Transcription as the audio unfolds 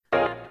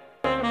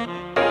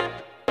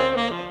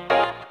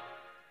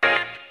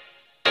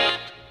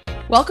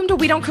Welcome to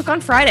We Don't Cook on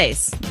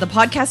Fridays, the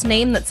podcast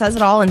name that says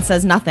it all and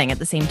says nothing at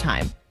the same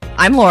time.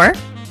 I'm Laura.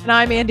 And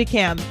I'm Andy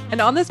Cam. And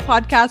on this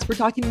podcast, we're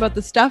talking about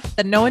the stuff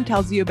that no one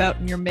tells you about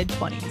in your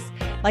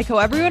mid-20s. Like how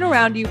everyone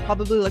around you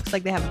probably looks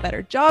like they have a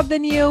better job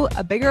than you,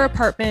 a bigger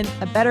apartment,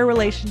 a better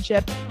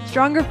relationship,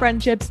 stronger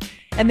friendships,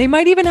 and they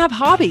might even have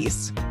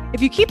hobbies.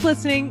 If you keep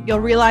listening, you'll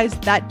realize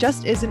that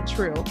just isn't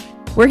true.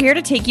 We're here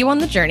to take you on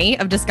the journey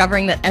of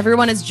discovering that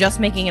everyone is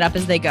just making it up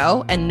as they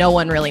go and no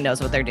one really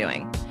knows what they're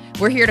doing.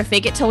 We're here to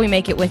fake it till we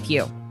make it with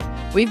you.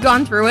 We've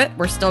gone through it,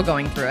 we're still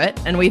going through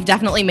it, and we've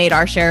definitely made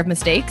our share of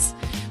mistakes,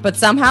 but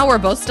somehow we're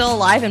both still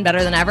alive and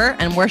better than ever,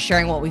 and we're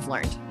sharing what we've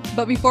learned.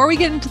 But before we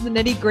get into the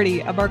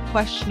nitty-gritty of our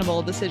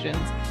questionable decisions,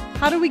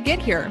 how do we get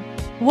here?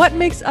 What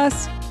makes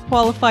us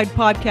qualified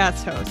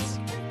podcast hosts?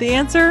 The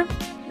answer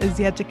is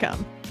yet to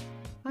come.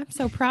 I'm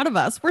so proud of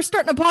us. We're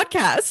starting a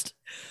podcast.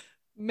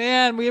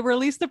 Man, we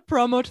released the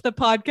promo to the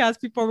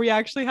podcast before we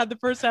actually had the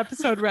first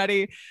episode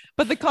ready,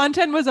 but the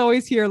content was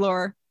always here,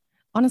 Laura.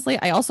 Honestly,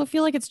 I also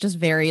feel like it's just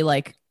very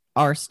like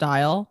our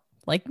style.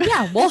 Like,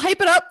 yeah, we'll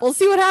hype it up. We'll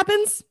see what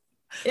happens.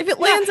 If it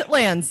lands, it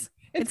lands.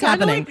 It's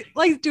happening.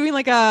 Like doing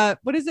like a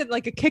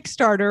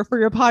Kickstarter for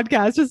your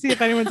podcast to see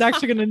if anyone's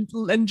actually going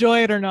to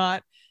enjoy it or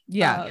not.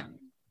 Yeah.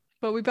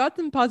 But we've got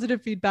some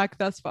positive feedback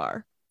thus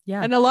far.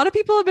 Yeah. And a lot of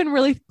people have been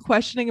really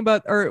questioning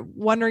about or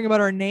wondering about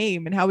our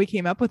name and how we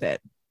came up with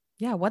it.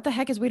 Yeah. What the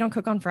heck is We Don't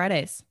Cook on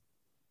Fridays?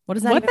 What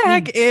does that What even the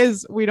mean? heck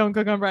is We Don't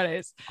Cook on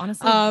Fridays?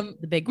 Honestly,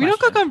 the big We question.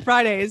 Don't Cook on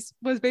Fridays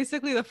was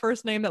basically the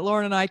first name that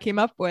Lauren and I came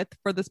up with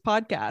for this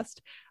podcast.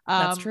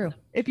 That's true.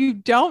 If you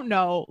don't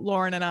know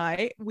Lauren and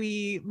I,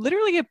 we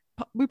probably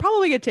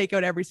get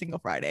takeout every single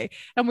Friday.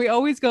 And we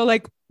always go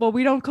like, well,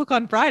 we don't cook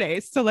on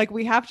Fridays. So like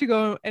we have to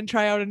go and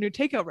try out a new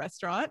takeout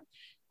restaurant.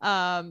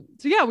 So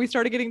yeah, we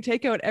started getting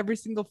takeout every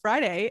single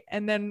Friday.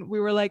 And then we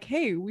were like,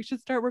 hey, we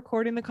should start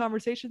recording the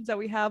conversations that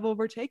we have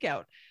over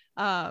takeout.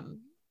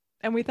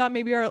 And we thought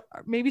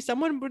maybe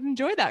someone would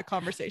enjoy that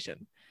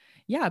conversation.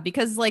 Yeah,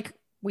 because like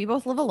we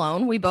both live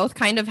alone. We both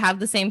kind of have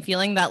the same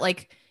feeling that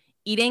like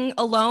eating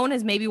alone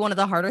is maybe one of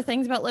the harder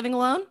things about living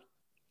alone.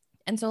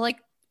 And so like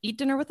eat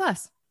dinner with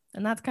us.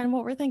 And that's kind of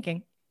what we're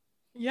thinking.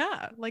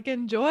 Yeah, like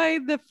enjoy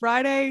the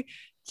Friday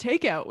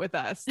takeout with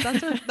us.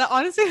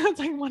 Honestly, that's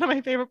like one of my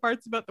favorite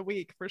parts about the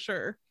week for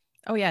sure.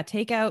 Oh yeah,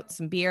 takeout,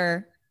 some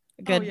beer,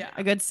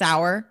 a good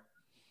sour.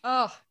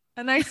 Oh,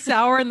 a nice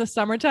sour in the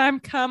summertime.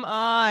 Come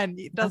on.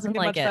 It doesn't get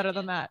like much it. better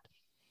than that.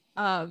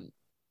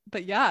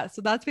 But yeah,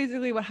 so that's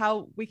basically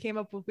how we came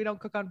up with We Don't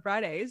Cook on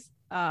Fridays.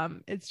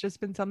 It's just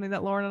been something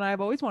that Lauren and I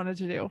have always wanted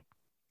to do.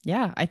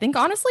 Yeah, I think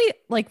honestly,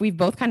 like we've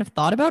both kind of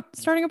thought about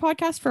starting a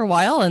podcast for a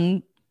while,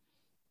 and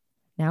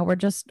now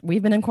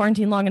we've been in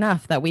quarantine long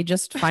enough that we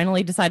just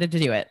finally decided to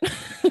do it.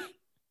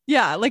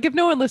 Yeah, like if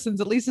no one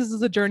listens, at least this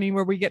is a journey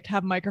where we get to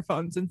have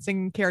microphones and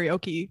sing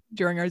karaoke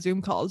during our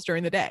Zoom calls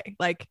during the day.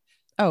 Like,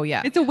 oh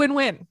yeah, it's a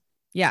win-win.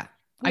 Yeah.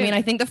 I mean,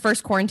 I think the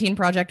first quarantine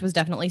project was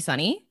definitely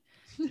Sunny.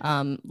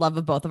 Love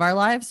of both of our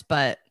lives,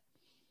 but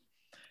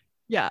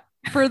yeah.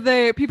 For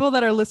the people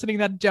that are listening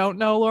that don't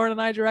know Lauren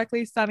and I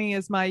directly, Sunny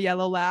is my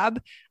yellow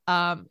lab,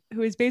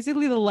 who is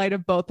basically the light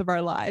of both of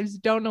our lives.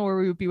 Don't know where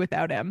we would be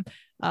without him.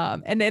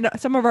 And in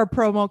some of our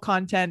promo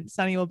content,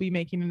 Sunny will be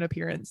making an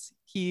appearance.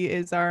 He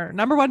is our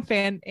number one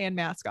fan and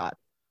mascot.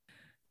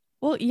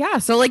 Well, yeah.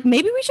 So like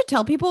maybe we should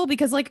tell people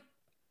because like,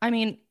 I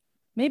mean,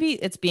 maybe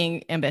it's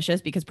being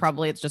ambitious because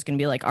probably it's just going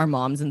to be like our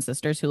moms and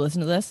sisters who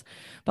listen to this.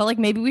 But like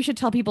maybe we should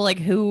tell people like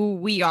who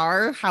we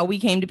are, how we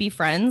came to be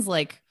friends.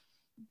 Like,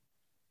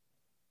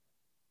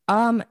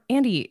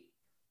 Andy,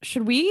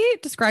 should we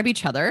describe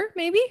each other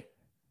maybe?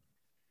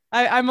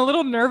 I'm a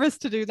little nervous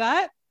to do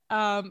that.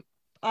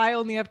 I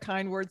only have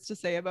kind words to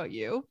say about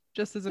you,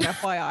 just as an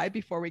FYI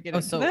before we get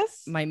into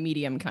this. My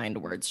medium kind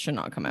words should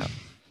not come out.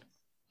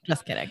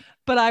 Just kidding.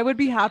 But I would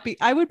be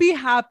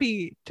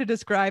happy to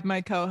describe my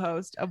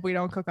co-host of We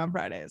Don't Cook on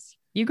Fridays.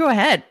 You go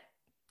ahead.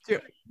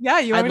 Yeah,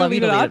 you want me to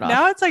lead it up?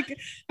 Now it's like,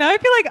 now I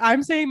feel like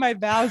I'm saying my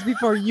vows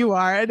before you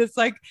are. And it's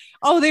like,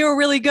 oh, they were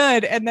really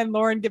good. And then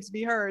Lauren gives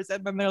me hers.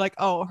 And then they're like,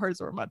 oh, hers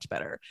were much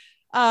better.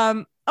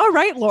 All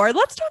right, Lauren,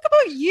 let's talk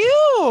about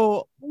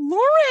you.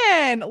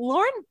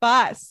 Lauren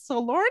Buss. So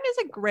Lauren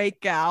is a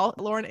great gal.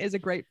 Lauren is a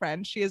great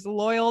friend. She is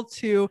loyal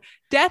to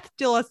death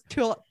do us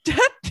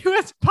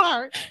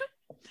part.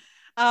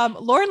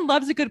 Lauren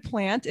loves a good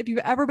plant. If you've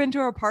ever been to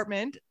her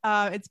apartment,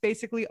 it's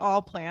basically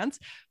all plants.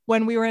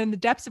 When we were in the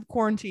depths of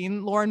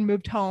quarantine, Lauren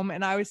moved home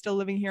and I was still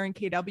living here in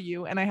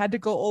KW, and I had to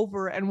go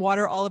over and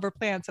water all of her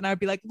plants. And I would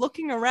be like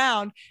looking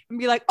around and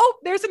be like, oh,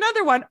 there's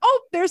another one.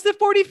 Oh, there's the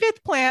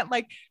 45th plant,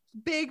 like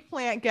big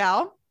plant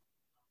gal.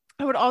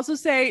 I would also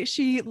say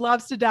she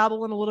loves to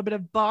dabble in a little bit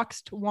of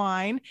boxed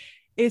wine.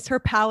 Is her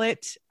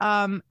palate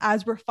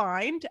as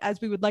refined as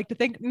we would like to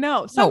think?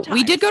 No, sometimes.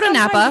 We did go to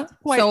Napa,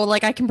 so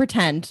like I can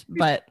pretend,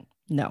 but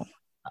no.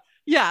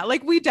 Yeah,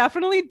 like we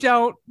definitely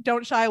don't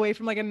shy away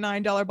from like a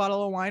 $9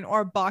 bottle of wine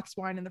or a boxed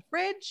wine in the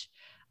fridge.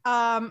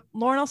 Lauren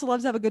also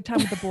loves to have a good time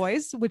with the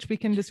boys, which we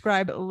can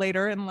describe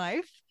later in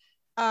life.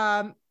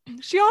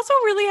 She also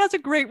really has a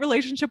great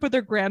relationship with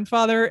her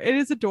grandfather. It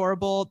is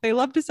adorable. They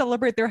love to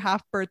celebrate their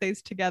half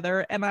birthdays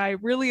together. And I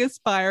really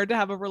aspire to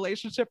have a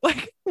relationship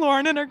like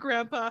Lauren and her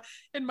grandpa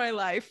in my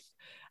life.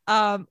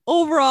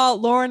 Overall,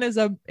 Lauren is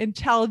an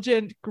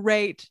intelligent,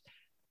 great,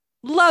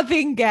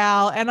 loving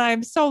gal. And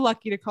I'm so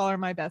lucky to call her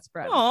my best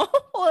friend. Oh,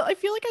 well, I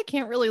feel like I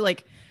can't really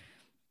like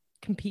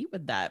compete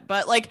with that.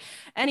 But like,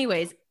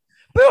 anyways,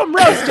 boom,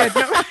 roasted.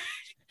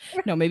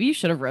 No, maybe you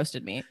should have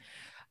roasted me.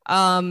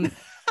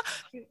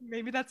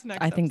 Maybe that's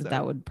next. I think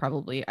that would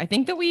probably. I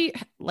think that we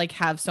like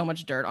have so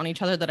much dirt on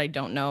each other that I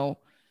don't know.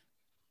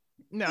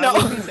 No.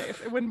 It wouldn't be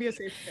safe. It wouldn't be a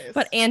safe space.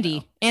 But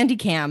Andy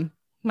Cam,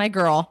 my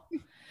girl,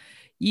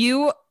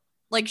 you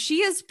like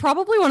she is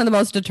probably one of the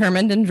most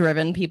determined and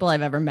driven people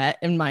I've ever met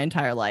in my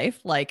entire life.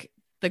 Like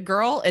the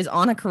girl is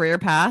on a career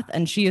path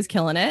and she is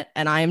killing it,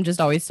 and I am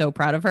just always so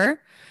proud of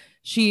her.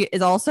 She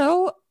is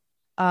also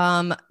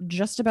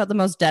just about the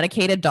most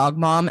dedicated dog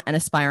mom and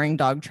aspiring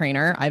dog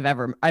trainer I've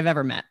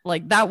ever met.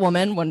 Like that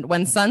woman,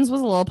 when Sons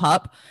was a little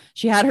pup,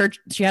 she had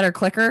her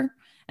clicker,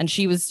 and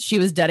she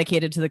was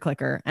dedicated to the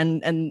clicker.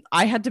 And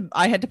I had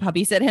to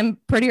puppy sit him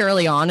pretty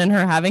early on in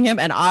her having him,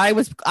 and I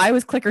was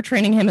clicker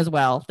training him as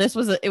well.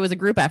 It was a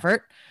group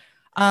effort.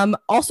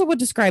 Also would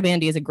describe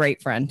Andy as a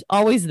great friend,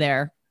 always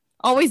there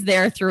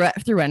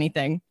through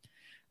anything.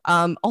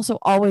 Also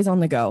always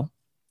on the go,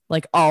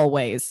 like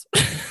always.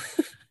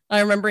 I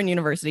remember in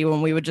university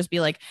when we would just be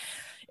like,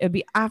 it would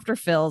be after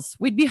Phil's,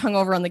 we'd be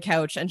hungover on the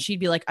couch and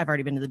she'd be like, I've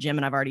already been to the gym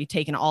and I've already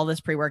taken all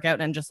this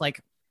pre-workout, and just like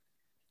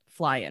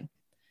fly in.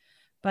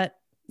 But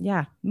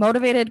yeah,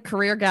 motivated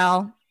career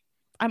gal.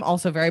 I'm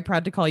also very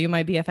proud to call you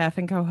my BFF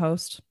and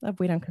co-host of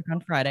We Don't Cook on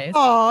Fridays.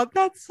 Oh,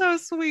 that's so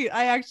sweet.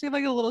 I actually have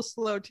like a little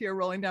slow tear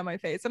rolling down my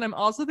face. And I'm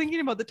also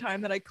thinking about the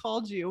time that I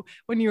called you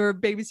when you were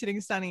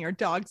babysitting Sunny or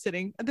dog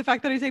sitting. The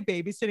fact that I say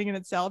babysitting in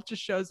itself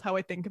just shows how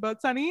I think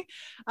about Sunny.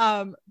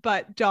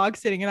 But dog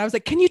sitting. And I was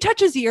like, can you touch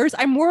his ears?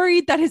 I'm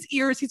worried that his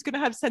ears, he's going to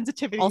have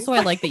sensitivity. Also, I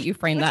like that you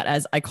framed that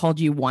as I called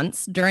you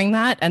once during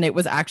that. And it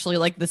was actually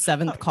like the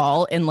 7th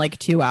call in like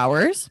 2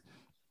 hours.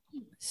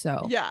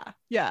 So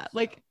yeah.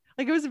 Like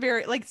it was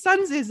very like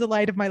Sons is the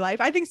light of my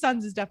life. I think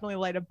Sons is definitely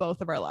the light of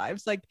both of our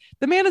lives. Like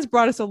the man has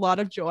brought us a lot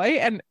of joy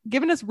and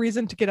given us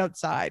reason to get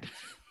outside,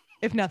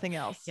 if nothing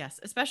else. Yes,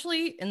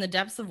 especially in the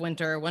depths of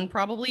winter when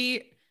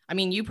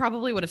you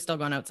probably would have still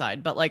gone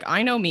outside, but like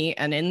I know me,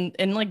 and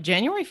in like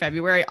January,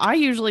 February, I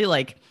usually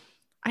like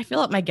I fill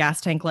up my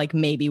gas tank like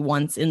maybe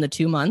once in the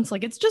 2 months.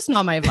 Like it's just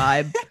not my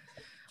vibe.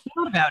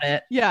 Not about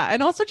it. Yeah.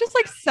 And also just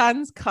like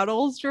Sons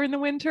cuddles during the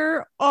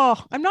winter. Oh,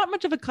 I'm not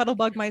much of a cuddle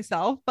bug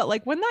myself, but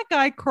like when that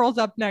guy curls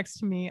up next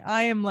to me,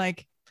 I am all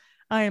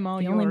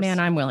yours. The only man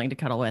I'm willing to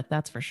cuddle with,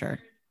 that's for sure.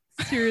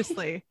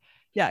 Seriously.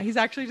 Yeah. He's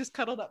actually just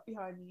cuddled up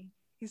behind me.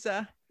 He's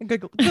a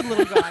good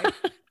little guy.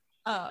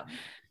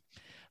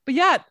 But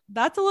yeah,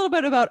 that's a little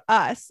bit about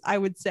us, I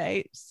would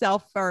say.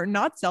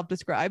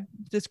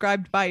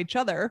 Described by each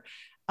other.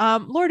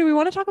 Laura, do we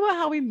want to talk about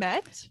how we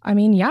met? I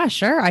mean, yeah,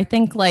 sure. I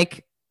think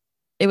like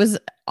it was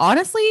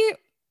honestly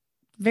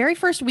very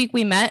first week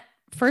we met,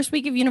 first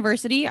week of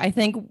university. I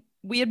think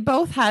we had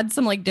both had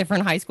some like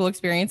different high school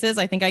experiences.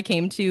 I think I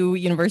came to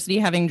university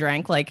having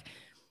drank like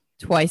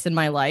twice in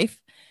my life.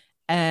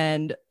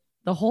 And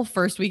the whole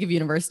first week of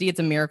university, it's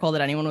a miracle that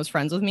anyone was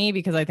friends with me,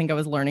 because I think I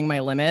was learning my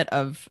limit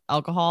of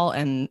alcohol.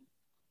 And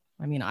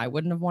I mean, I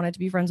wouldn't have wanted to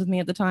be friends with me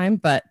at the time,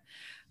 but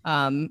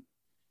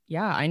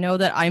yeah, I know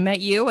that I met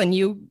you and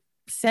you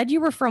said you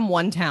were from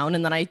one town,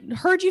 and then I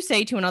heard you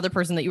say to another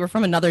person that you were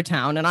from another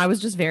town, and I was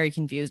just very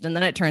confused. And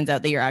then it turns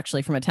out that you're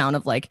actually from a town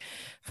of like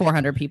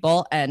 400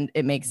 people, and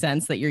it makes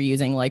sense that you're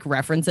using like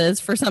references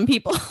for some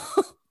people.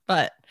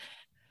 But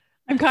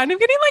I'm kind of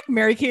getting like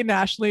Mary-Kate and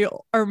Ashley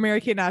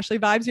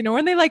vibes, you know,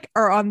 when they like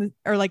are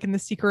like in the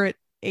secret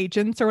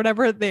agents or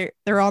whatever,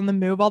 they're on the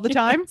move all the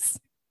time. Yes.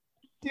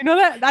 Do you know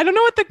that? I don't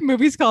know what the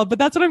movie's called, but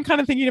that's what I'm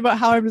kind of thinking about,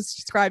 how I was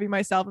describing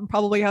myself and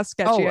probably how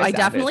sketchy I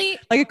definitely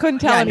like I couldn't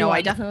tell anyone. No,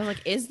 I definitely was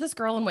like, is this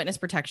girl in witness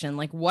protection?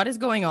 Like, what is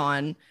going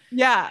on?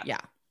 Yeah.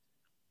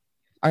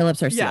 Our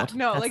lips are sealed. Yeah,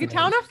 no, that's like a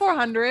town of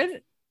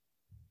 400.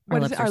 Our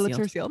lips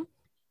are sealed.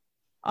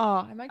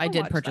 Oh, I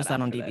did purchase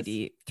that on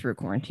DVD through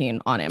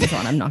quarantine on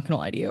Amazon. I'm not gonna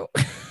lie to you.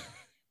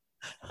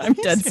 I'm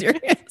dead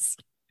serious.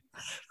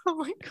 Oh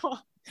my God.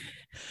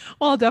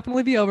 Well, I'll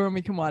definitely be over when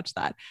we can watch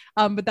that.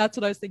 But that's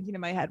what I was thinking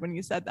in my head when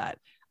you said that.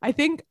 I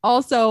think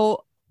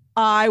also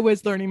I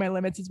was learning my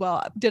limits as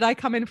well. Did I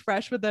come in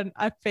fresh with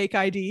a fake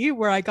ID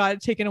where I got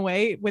it taken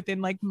away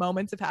within like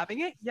moments of having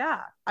it?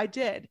 Yeah, I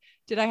did.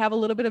 Did I have a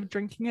little bit of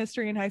drinking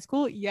history in high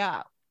school?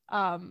 Yeah.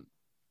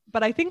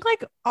 But I think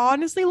like,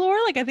 honestly, Laura,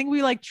 like I think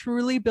we like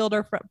truly built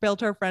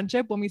our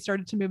friendship when we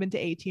started to move into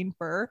 18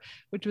 Fur,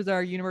 which was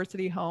our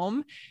university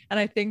home. And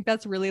I think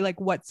that's really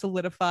like what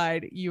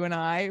solidified you and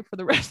I for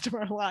the rest of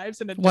our lives.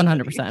 And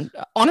 100%.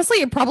 Honestly,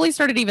 it probably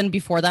started even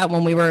before that,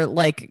 when we were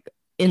like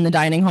in the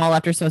dining hall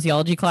after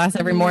sociology class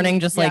every morning,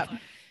 just like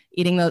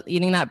eating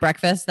that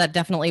breakfast. That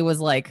definitely was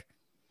like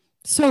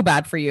so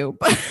bad for you.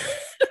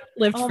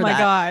 lived oh for my that.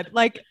 God.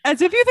 Like,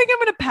 as if you think I'm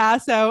going to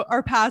pass out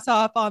or pass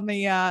off on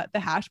the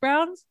hash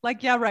browns.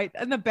 Like, yeah, right.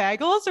 And the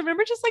bagels.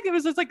 Remember, just like, it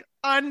was just like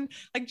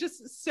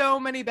just so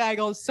many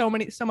bagels,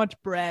 so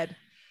much bread.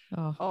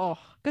 Oh,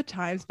 good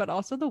times, but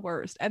also the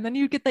worst. And then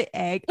you get the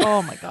egg.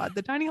 Oh my God.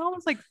 The tiny home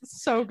was like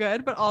so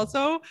good, but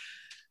also.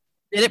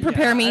 Did it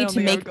prepare me to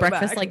make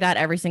breakfast like that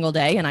every single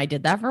day? And I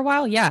did that for a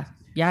while. Yeah.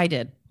 Yeah, I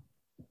did.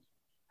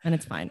 And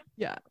it's fine.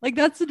 Yeah. Like,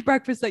 that's the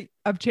breakfast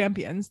of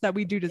champions that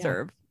we do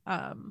deserve.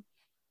 Yeah.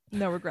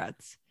 No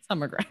regrets.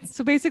 Some regrets.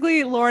 So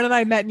basically, Lauren and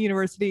I met in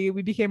university.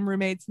 We became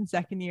roommates in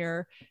second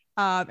year.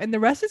 And the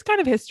rest is kind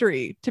of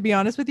history, to be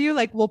honest with you.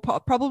 Like, we'll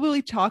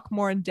probably talk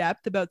more in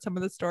depth about some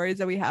of the stories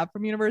that we have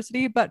from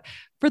university. But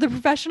for the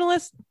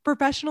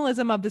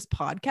professionalism of this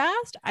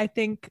podcast, I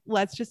think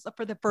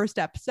for the first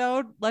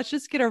episode, let's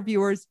just get our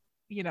viewers,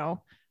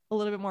 a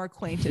little bit more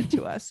acquainted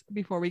to us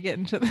before we get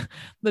into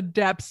the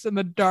depths and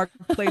the dark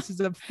places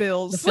of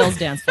Phil's. The Phil's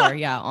dance floor.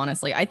 Yeah,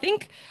 honestly. I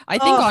think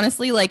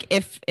honestly, like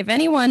if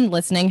anyone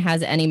listening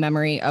has any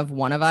memory of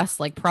one of us,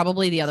 like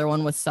probably the other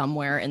one was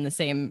somewhere in the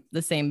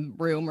same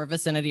room or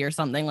vicinity or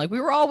something. Like, we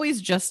were always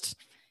just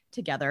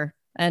together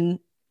and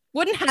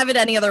wouldn't have it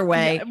any other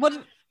way. Yeah,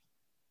 well,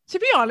 to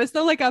be honest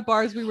though, like at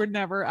bars, we were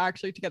never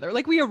actually together.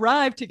 Like, we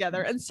arrived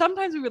together and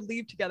sometimes we would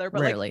leave together,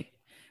 but rarely.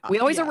 We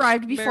always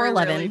arrived before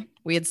 11. Rarely.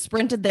 We had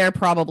sprinted there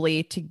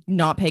probably to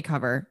not pay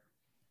cover.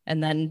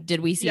 And then did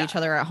we see each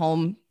other at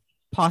home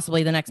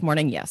possibly the next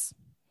morning? Yes.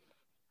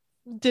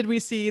 Did we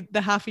see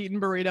the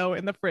half-eaten burrito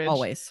in the fridge?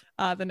 Always.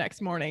 The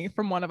next morning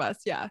from one of us.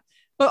 Yeah.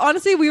 But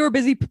honestly, we were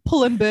busy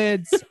pulling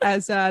bids,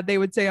 as they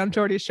would say on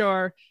Geordie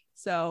Shore.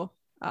 So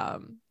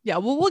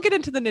we'll get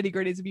into the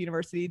nitty-gritties of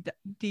university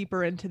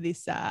deeper into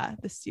this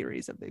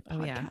series of the podcast.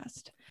 Oh, yeah.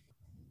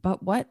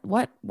 But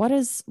what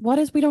is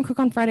We Don't Cook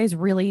on Fridays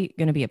really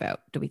going to be about,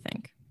 do we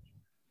think?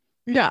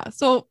 Yeah.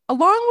 So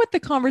along with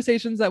the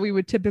conversations that we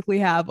would typically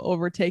have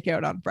over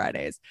takeout on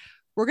Fridays,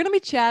 we're going to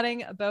be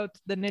chatting about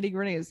the nitty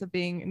gritties of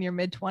being in your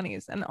mid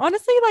 20s. And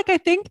honestly, like, I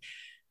think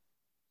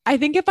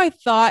if I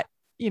thought,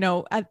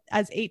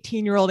 as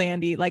 18-year-old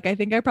Andy, like, I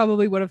think I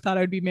probably would have thought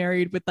I'd be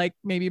married with like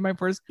maybe my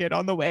first kid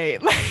on the way,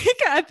 like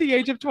at the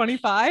age of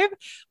 25,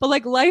 but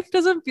like life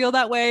doesn't feel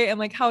that way. And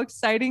like how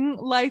exciting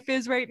life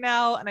is right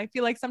now. And I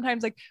feel like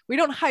sometimes like we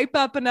don't hype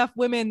up enough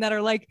women that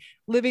are like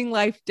living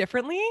life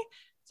differently.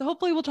 So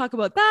hopefully we'll talk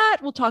about that.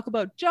 We'll talk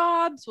about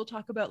jobs. We'll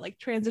talk about like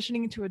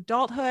transitioning into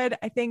adulthood.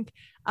 I think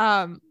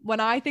when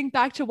I think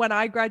back to when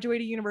I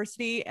graduated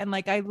university and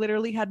like I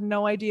literally had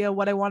no idea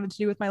what I wanted to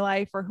do with my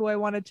life or who I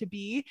wanted to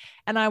be.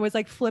 And I was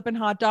like flipping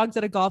hot dogs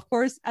at a golf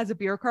course as a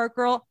beer cart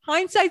girl.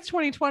 Hindsight's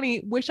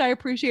 2020. Wish I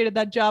appreciated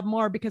that job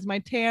more because my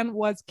tan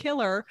was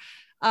killer.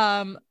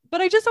 But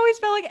I just always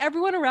felt like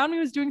everyone around me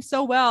was doing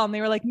so well and they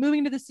were like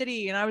moving to the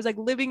city and I was like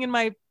living in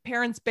my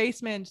parents'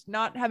 basement,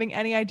 not having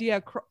any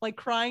idea, like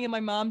crying in my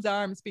mom's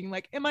arms, being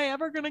like, am I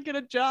ever going to get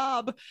a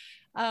job?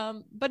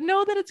 But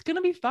know that it's going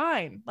to be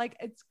fine. Like,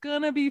 it's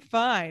going to be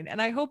fine.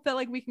 And I hope that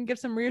like we can give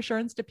some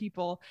reassurance to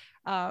people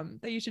that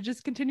you should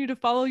just continue to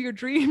follow your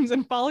dreams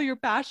and follow your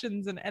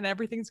passions and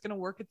everything's going to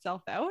work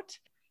itself out.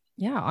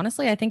 Yeah,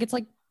 honestly, I think it's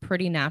like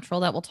pretty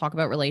natural that we'll talk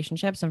about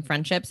relationships and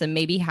friendships and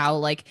maybe how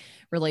like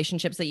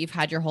relationships that you've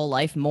had your whole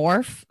life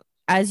morph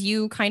as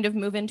you kind of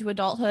move into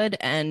adulthood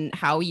and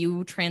how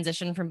you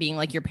transition from being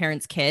like your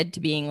parents' kid to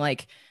being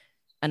like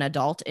an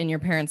adult in your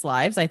parents'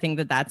 lives. I think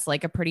that that's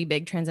like a pretty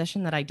big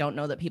transition that I don't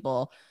know that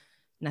people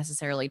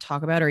necessarily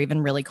talk about or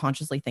even really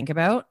consciously think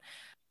about.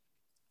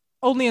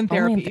 Only in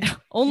therapy.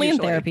 Only in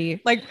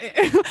therapy. Like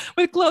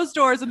with closed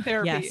doors in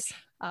therapy. Yes.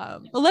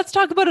 Well, let's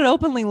talk about it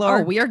openly,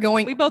 Laura.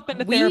 We've both been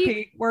to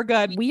therapy. We're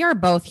good. We are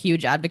both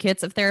huge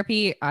advocates of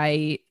therapy.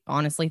 I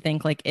honestly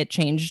think like it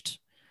changed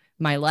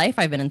my life.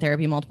 I've been in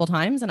therapy multiple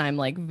times and I'm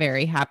like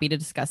very happy to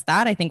discuss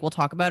that. I think we'll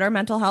talk about our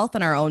mental health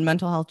and our own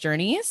mental health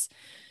journeys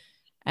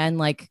and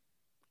like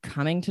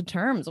coming to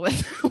terms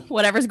with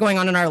whatever's going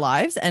on in our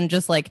lives and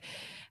just like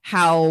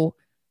how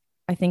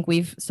I think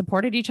we've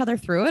supported each other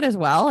through it as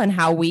well and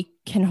how we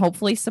can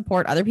hopefully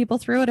support other people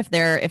through it if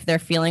they're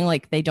feeling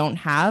like they don't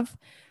have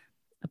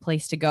a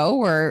place to go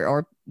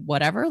or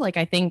whatever. Like,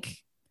 I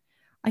think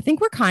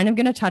we're kind of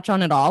going to touch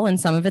on it all and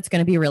some of it's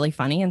going to be really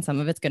funny and some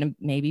of it's going to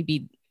maybe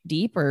be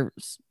deep or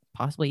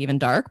possibly even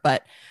dark.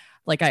 But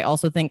like, I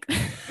also think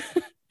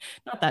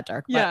not that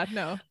dark.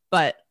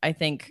 But I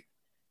think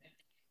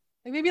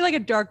like maybe like a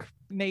dark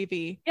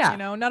navy,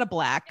 not a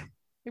black,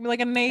 maybe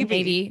like a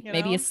navy,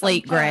 maybe a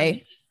slate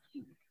gray.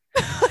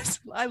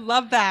 I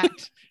love that.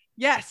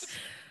 Yes.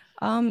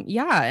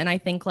 Yeah. And I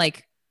think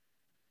like,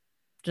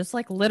 just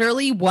like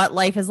literally what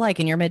life is like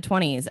in your mid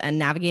 20s and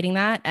navigating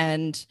that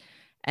and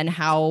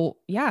how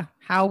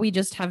we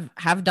just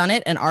have done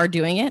it and are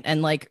doing it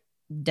and like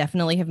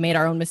definitely have made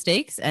our own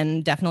mistakes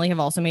and definitely have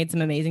also made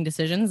some amazing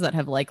decisions that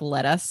have like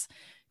led us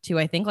to,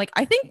 I think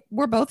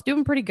we're both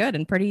doing pretty good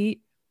and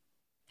pretty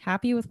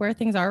happy with where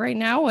things are right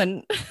now.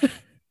 And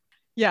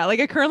yeah, like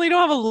I currently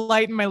don't have a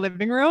light in my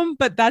living room,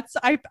 but that's,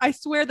 I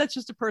swear that's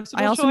just a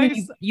personal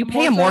choice. You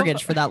pay a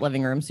mortgage for that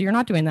living room. So you're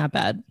not doing that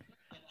bad.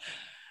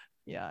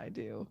 Yeah, I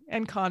do.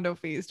 And condo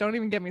fees. Don't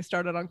even get me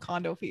started on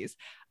condo fees.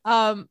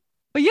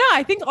 But yeah,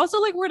 I think also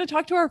like we're going to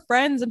talk to our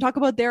friends and talk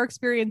about their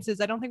experiences.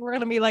 I don't think we're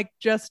going to be like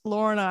just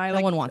Lauren and I.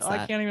 No one wants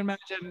that. I can't even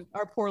imagine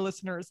our poor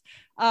listeners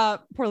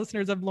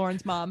of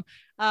Lauren's mom.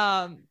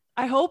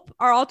 I hope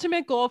our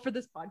ultimate goal for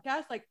this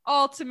podcast, like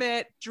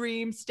ultimate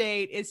dream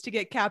state, is to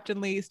get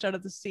Captain Lee Stud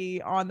of the Sea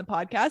on the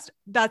podcast.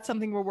 That's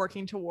something we're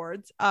working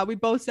towards. We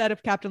both said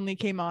if Captain Lee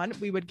came on,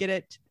 we would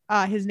get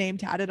his name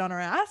tatted on our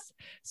ass.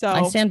 So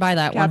I stand by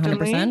that. Captain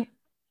 100%. Lee,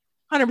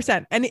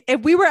 100%. And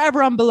if we were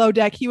ever on Below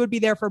Deck, he would be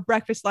there for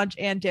breakfast, lunch,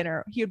 and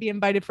dinner. He would be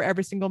invited for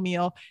every single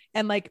meal.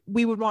 And like,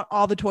 we would want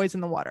all the toys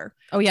in the water.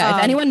 Oh yeah.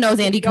 If anyone knows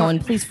Andy Cohen,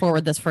 please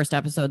forward this first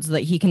episode so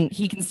that he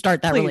can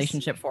start that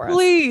relationship for us.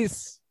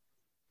 Please.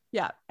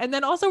 Yeah. And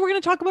then also we're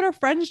going to talk about our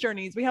friends'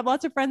 journeys. We have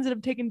lots of friends that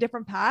have taken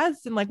different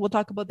paths, and like, we'll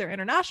talk about their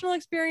international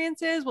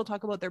experiences. We'll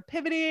talk about their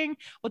pivoting.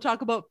 We'll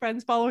talk about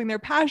friends following their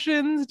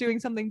passions, doing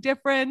something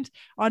different,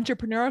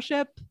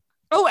 entrepreneurship.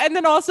 Oh, and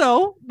then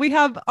also we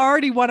have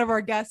already one of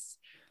our guests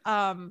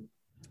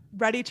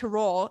ready to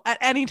roll at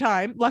any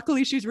time.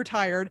 Luckily she's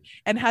retired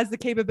and has the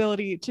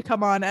capability to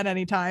come on at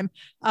any time.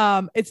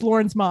 It's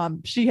Lauren's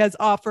mom. She has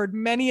offered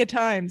many a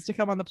times to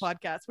come on the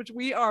podcast, which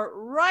we are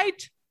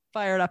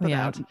fired up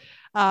about.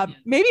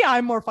 Maybe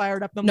I'm more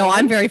fired up than Lauren.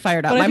 I'm very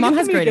fired up. My mom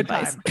has great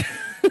advice.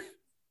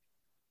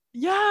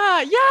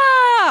 Yeah.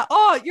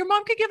 Oh, your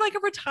mom could give like a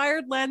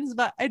retired lens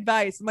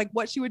advice and like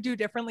what she would do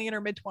differently in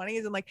her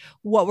mid-20s and like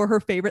what were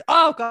her favorite.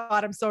 Oh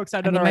God, I'm so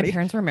excited. My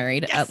parents were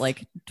married at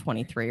like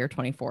 23 or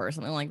 24 or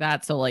something like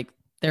that. So like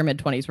their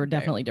mid-20s were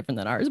definitely different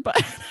than ours, but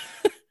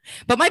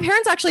my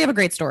parents actually have a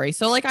great story.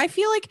 So like I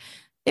feel like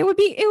it would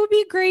be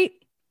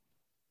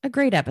a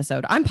great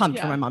episode. I'm pumped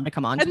for my mom to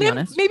come on, to be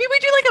honest. Maybe we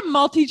do like a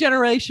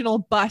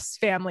multi-generational bus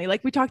family.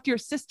 Like we talk to your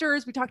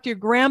sisters, we talk to your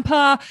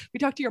grandpa, we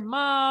talk to your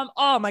mom.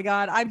 Oh my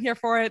God, I'm here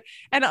for it.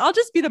 And I'll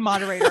just be the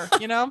moderator,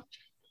 you know?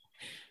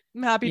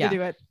 I'm happy to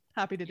do it.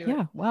 Happy to do it.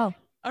 Yeah, well.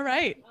 All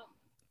right.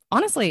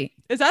 Honestly.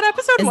 Is that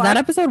episode 1? Is that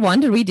episode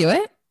 1? Did we do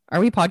it? Are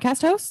we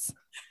podcast hosts?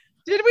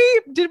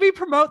 Did we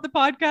promote the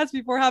podcast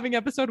before having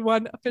episode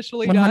 1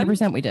 officially 100%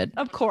 done? we did.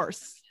 Of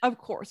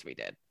course we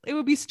did. It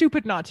would be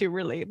stupid not to,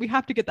 really. We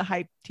have to get the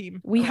hype team.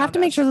 We have to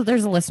make sure that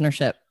there's a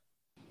listenership.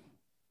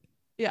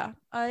 Yeah.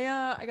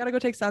 I gotta go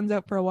take Sons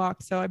out for a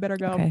walk, so I better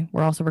go. Okay.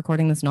 We're also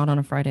recording this not on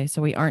a Friday,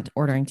 so we aren't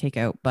ordering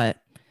takeout, but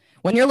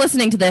when you're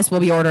listening to this,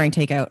 we'll be ordering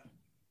takeout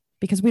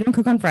because we don't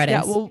cook on Fridays.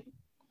 Yeah, well,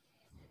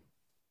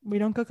 we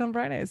don't cook on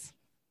Fridays.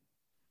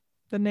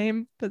 The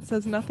name that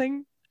says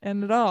nothing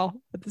and it all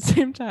at the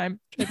same time.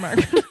 Trademark.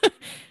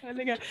 I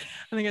think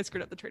I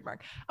screwed up the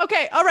trademark.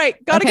 Okay. All right.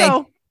 Gotta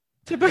go.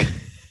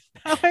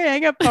 How I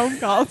hang up phone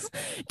calls.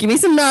 Give me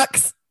some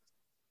nucks.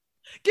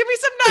 Give me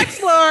some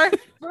nucks, Laura.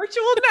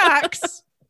 Virtual nucks.